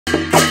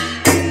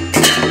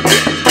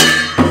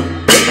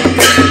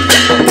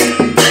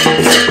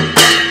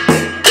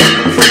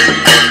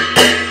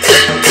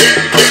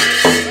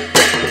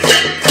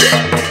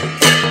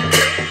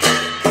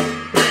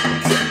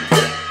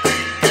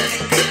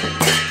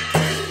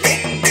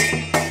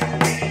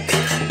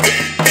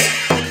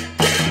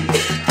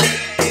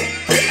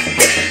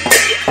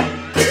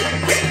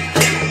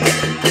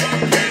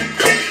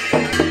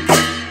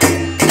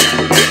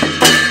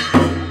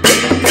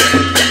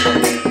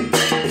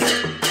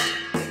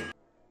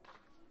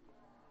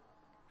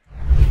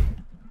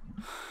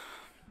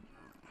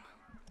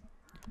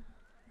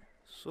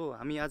So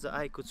हामी आज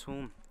आएको छौँ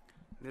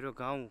मेरो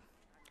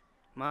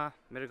गाउँमा।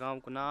 मेरो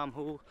गाउँको नाम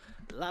हो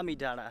लामी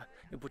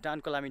डाँडा। यो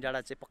भुटानको लामी डाँडा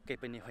चाहिँ पक्कै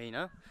पनि होइन,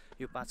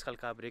 यो पाँचखाल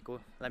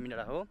काभ्रेको लामी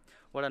डाँडा हो।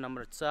 वडा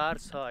नम्बर 4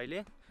 छ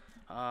अहिले,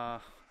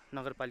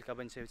 नगरपालिका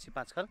बनिसकेपछि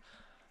पाँचखाल।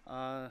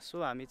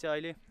 सो हामी चाहिँ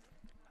अहिले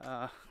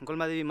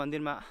गोल्मा देवी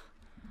मन्दिरमा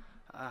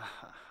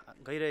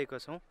गइरहेको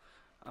छौँ।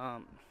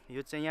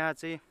 यो चाहिँ यहाँ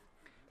चाहिँ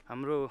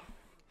हाम्रो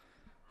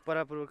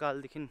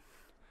परापूर्वकालदेखि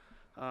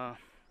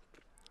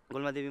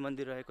गोल्मा देवी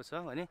मन्दिर रहेको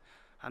छ भने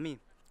हामी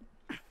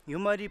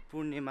युमरी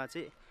पूर्णिमा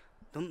चाहिँ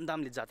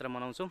धुमधामले जात्रा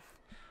मनाउँछौँ।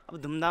 अब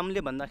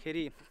धुमधामले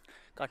भन्दाखेरि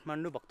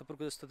काठमाडौँ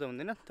भक्तपुरको जस्तो त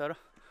हुँदैन, तर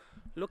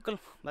लोकल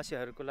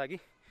वासीहरूको लागि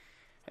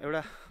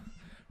एउटा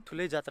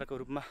ठुलै जात्राको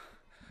रूपमा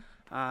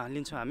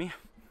लिन्छौँ हामी।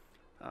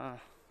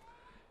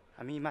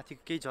 हामी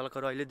माथिको केही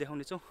झलकहरू अहिले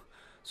देखाउनेछौँ।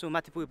 सो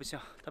माथि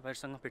पुगेपछि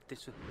तपाईँहरूसँग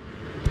भेट्दैछु।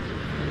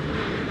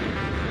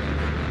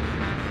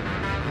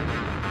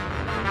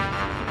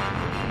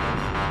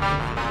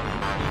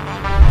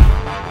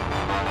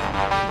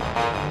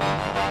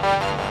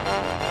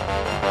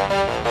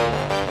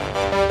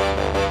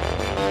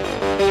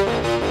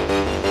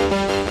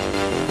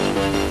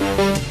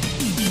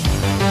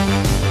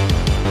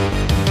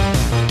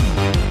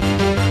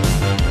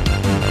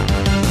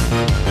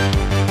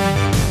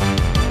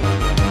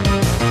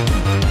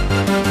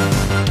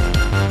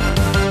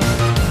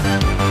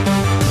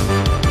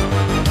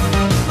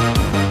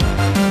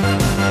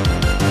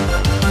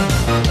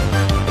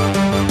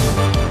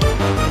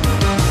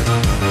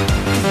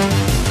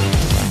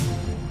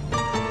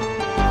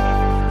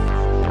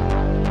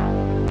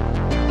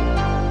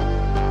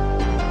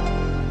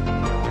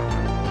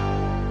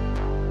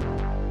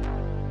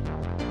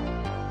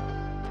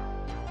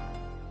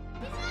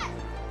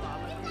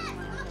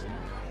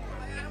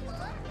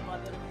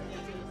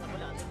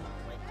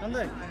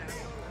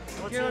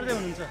 के गर्दै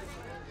हुनुहुन्छ?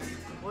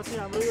 पछि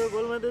हाम्रो यो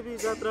गोल्मा देवी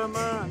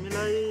जात्रामा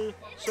हामीलाई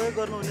सहयोग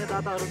गर्नुहुने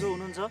दाताहरू जो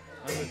हुनुहुन्छ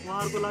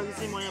उहाँहरूको लागि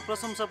चाहिँ म यहाँ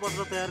प्रशंसा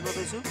पत्र तयार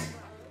गर्दैछु।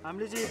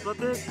 हामीले चाहिँ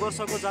प्रत्येक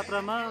वर्षको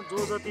जात्रामा जो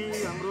जति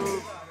हाम्रो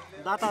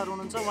दाताहरू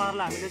हुनुहुन्छ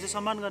उहाँहरूलाई हामीले चाहिँ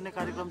सम्मान गर्ने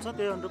कार्यक्रम छ,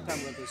 त्यही अनुरूप काम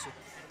गर्दैछु।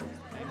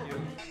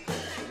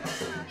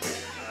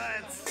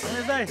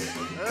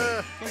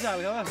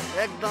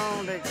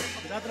 एकदम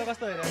जात्रा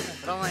कस्तो भइरहेछ?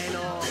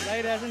 रमाइलो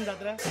लागिरहेछ नि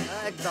जात्रा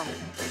एकदम।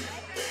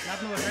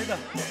 नाच्नुपर्छ है त,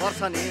 पर्छ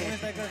नि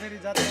फेरि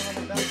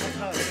जात्रामा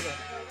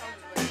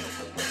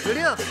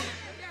भिडियो।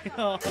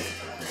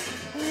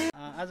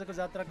 आजको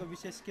जात्राको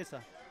विशेष के छ?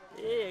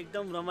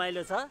 एकदम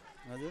रमाइलो छ।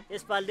 हजुर,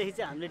 यसपालिदेखि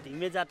चाहिँ हामीले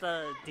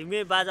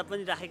ढिमे बाजा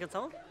पनि राखेका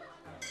छौँ।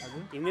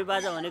 हजुर, ढिमे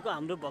बाजा भनेको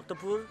हाम्रो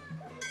भक्तपुर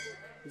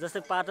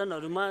जस्तै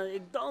पाटनहरूमा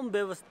एकदम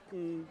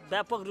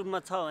व्यापक रूपमा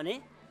छ भने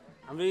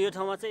हाम्रो यो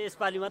ठाउँमा चाहिँ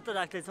यसपालि मात्र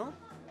राख्दैछौँ,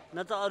 न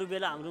त अरू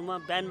बेला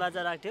हाम्रोमा ब्यान्ड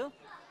बाजा राख्थ्यो।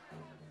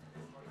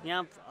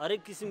 यहाँ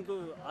हरेक किसिमको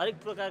हरेक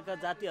प्रकारका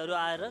जातिहरू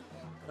आएर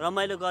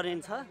रमाइलो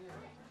गरिन्छ।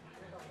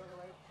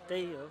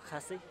 त्यही हो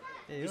खासै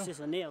विशेष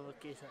हुने। अब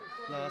के छ?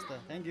 ल हस् त,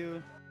 थ्याङ्क यू।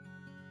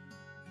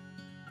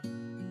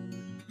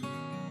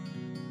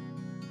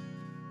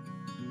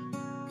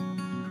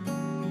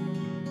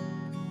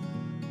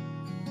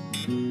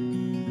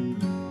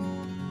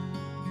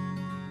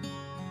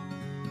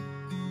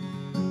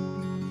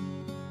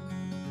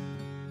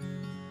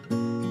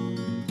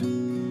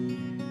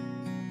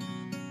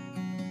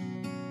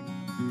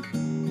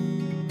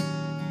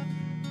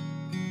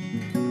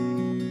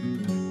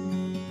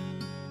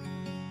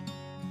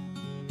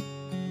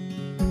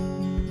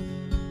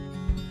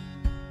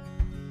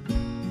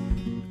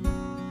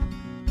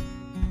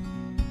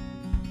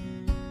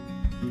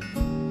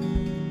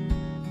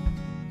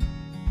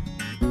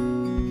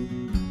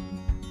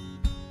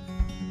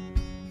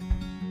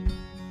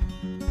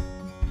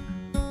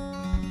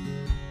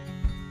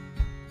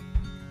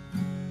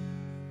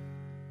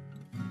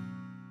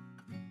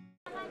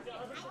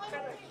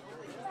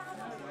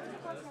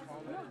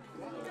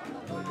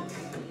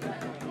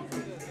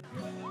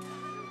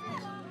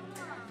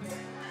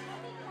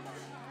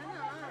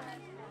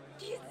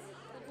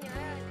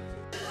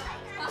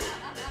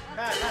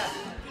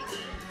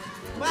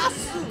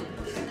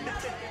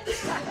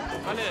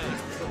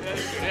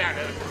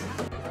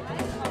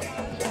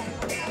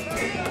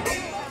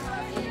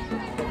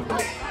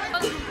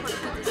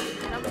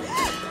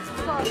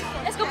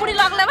 यसको बुढी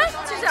लाग्ला बा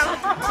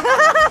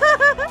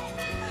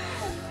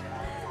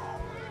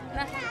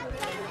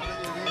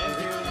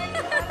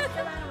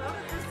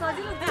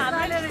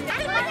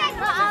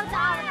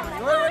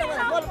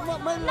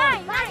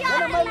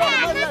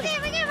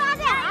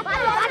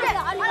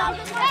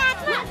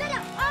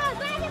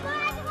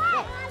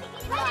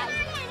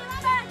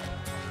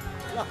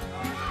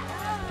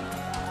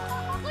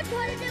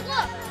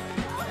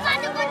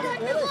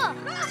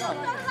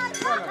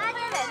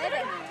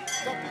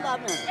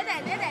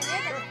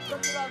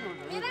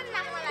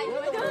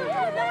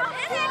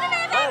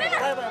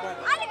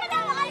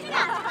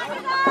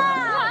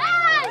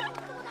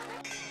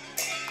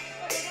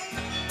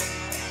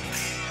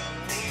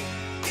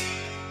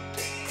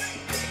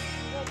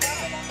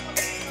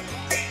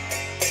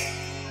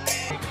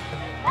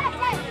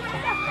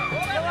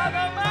Go,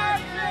 go, go!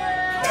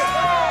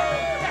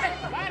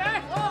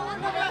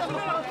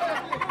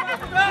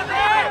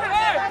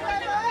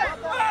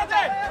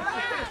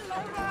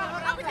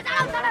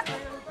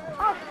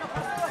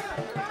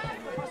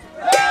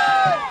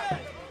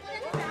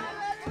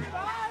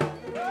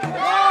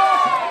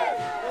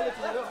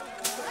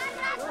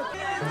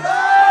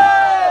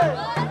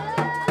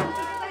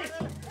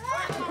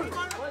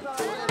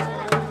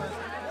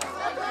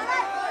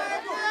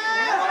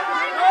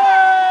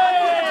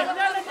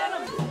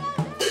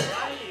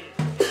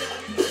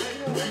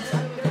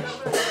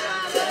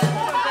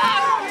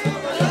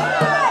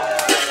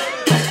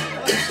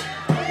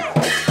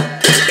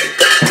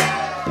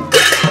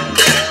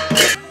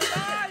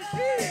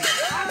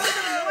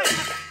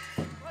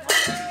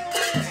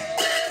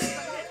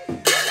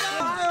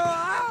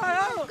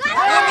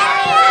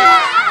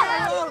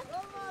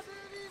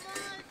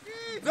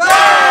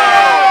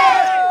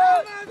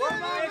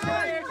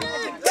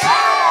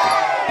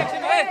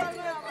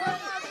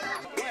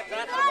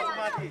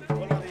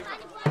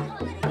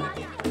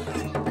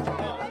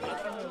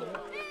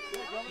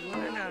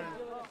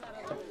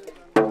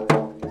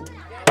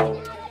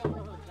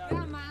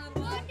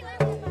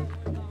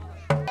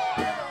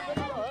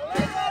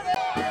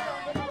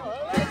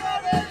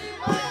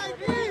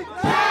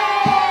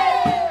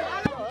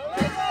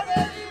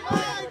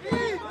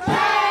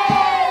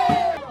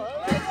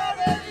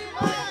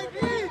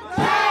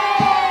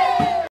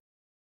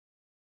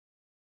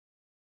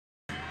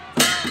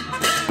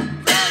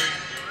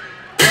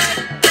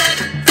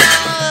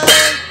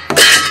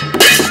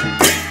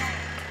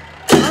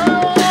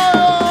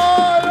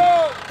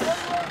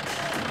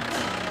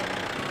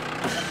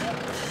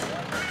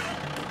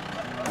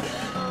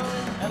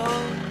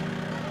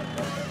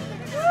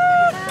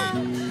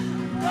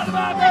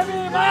 Golma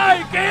Devi Mai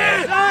ki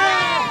jai!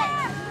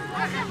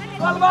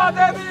 Golma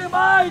Devi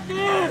Mai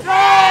ki jai!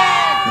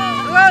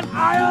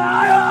 Ayo,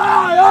 ayo,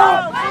 ayo!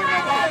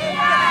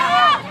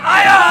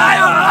 Ayo,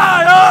 ayo,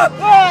 ayo!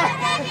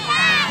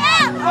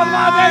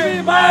 Golma Devi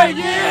Mai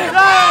ki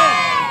jai!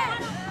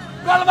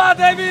 Golma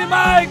Devi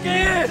Mai ki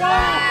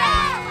jai!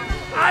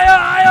 Ayo,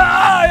 ayo,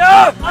 ayo!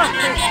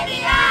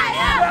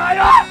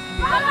 Ayo!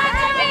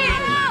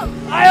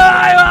 Ayo,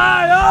 ayo,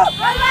 ayo!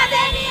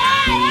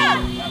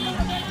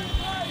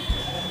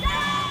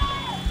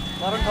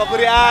 मरण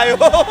ठकुरी आयो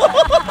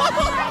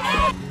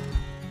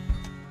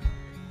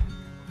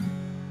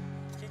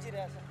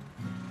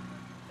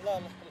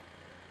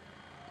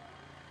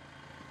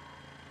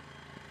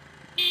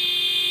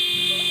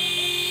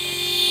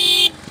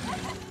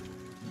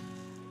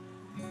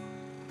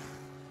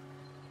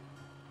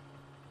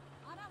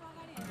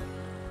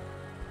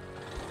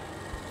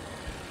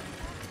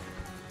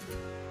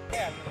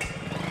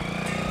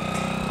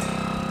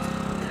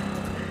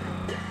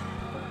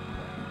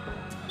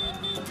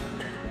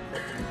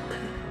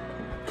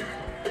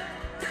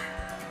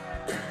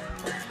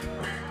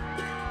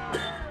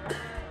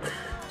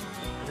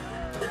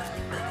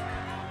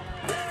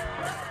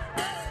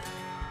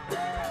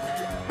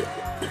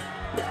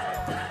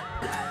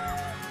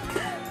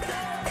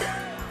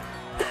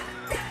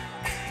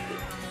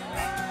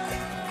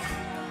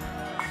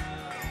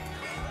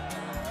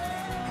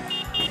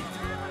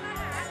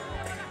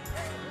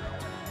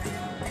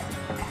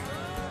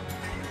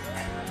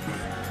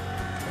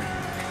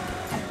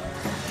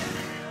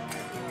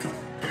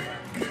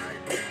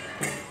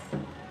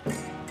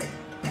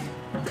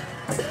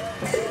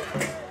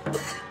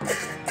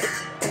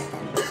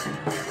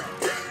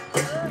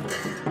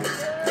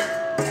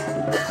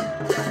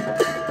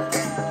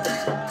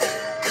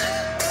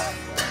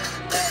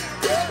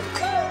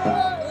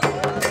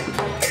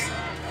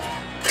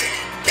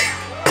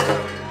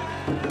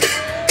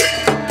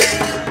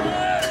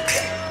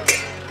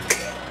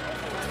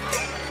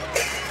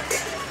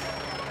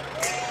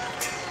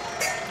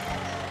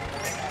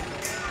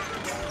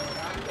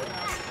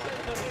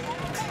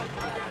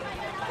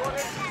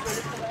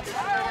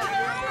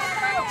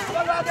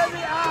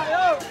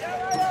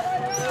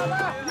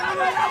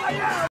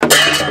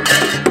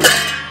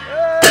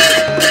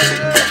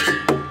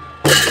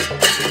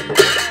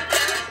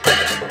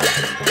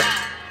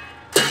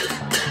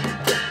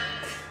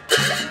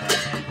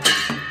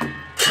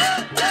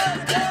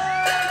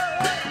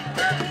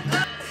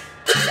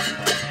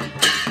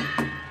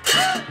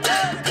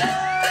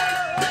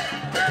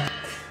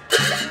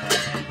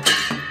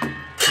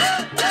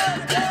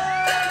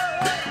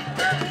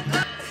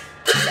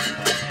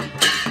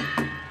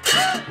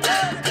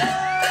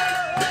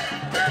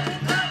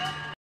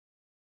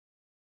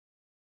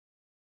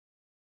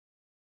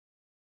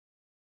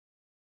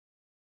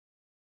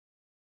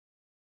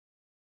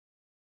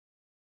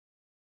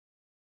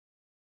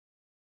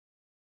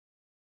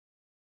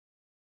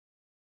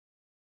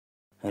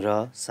र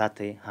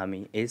साथै हामी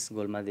यस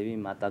गोल्मादेवी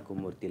माताको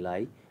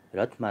मूर्तिलाई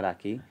रथमा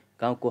राखी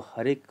गाउँको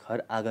हरेक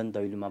घर आँगन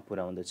दैलोमा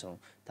पुर्याउँदछौँ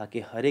ताकि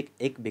हरेक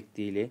एक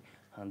व्यक्तिले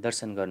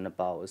दर्शन गर्न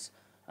पाओस्।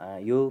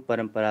 यो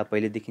परम्परा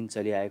पहिलेदेखि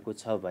चलिआएको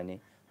छ भने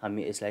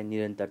हामी यसलाई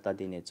निरन्तरता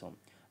दिनेछौँ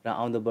र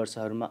आउँदो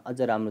वर्षहरूमा अझ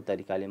राम्रो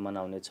तरिकाले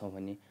मनाउनेछौँ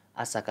भन्ने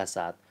आशाका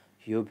साथ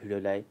यो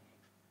भिडियोलाई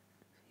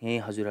यहीँ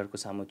हजुरहरूको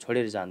सामु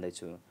छोडेर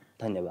जाँदैछु।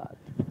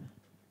 धन्यवाद।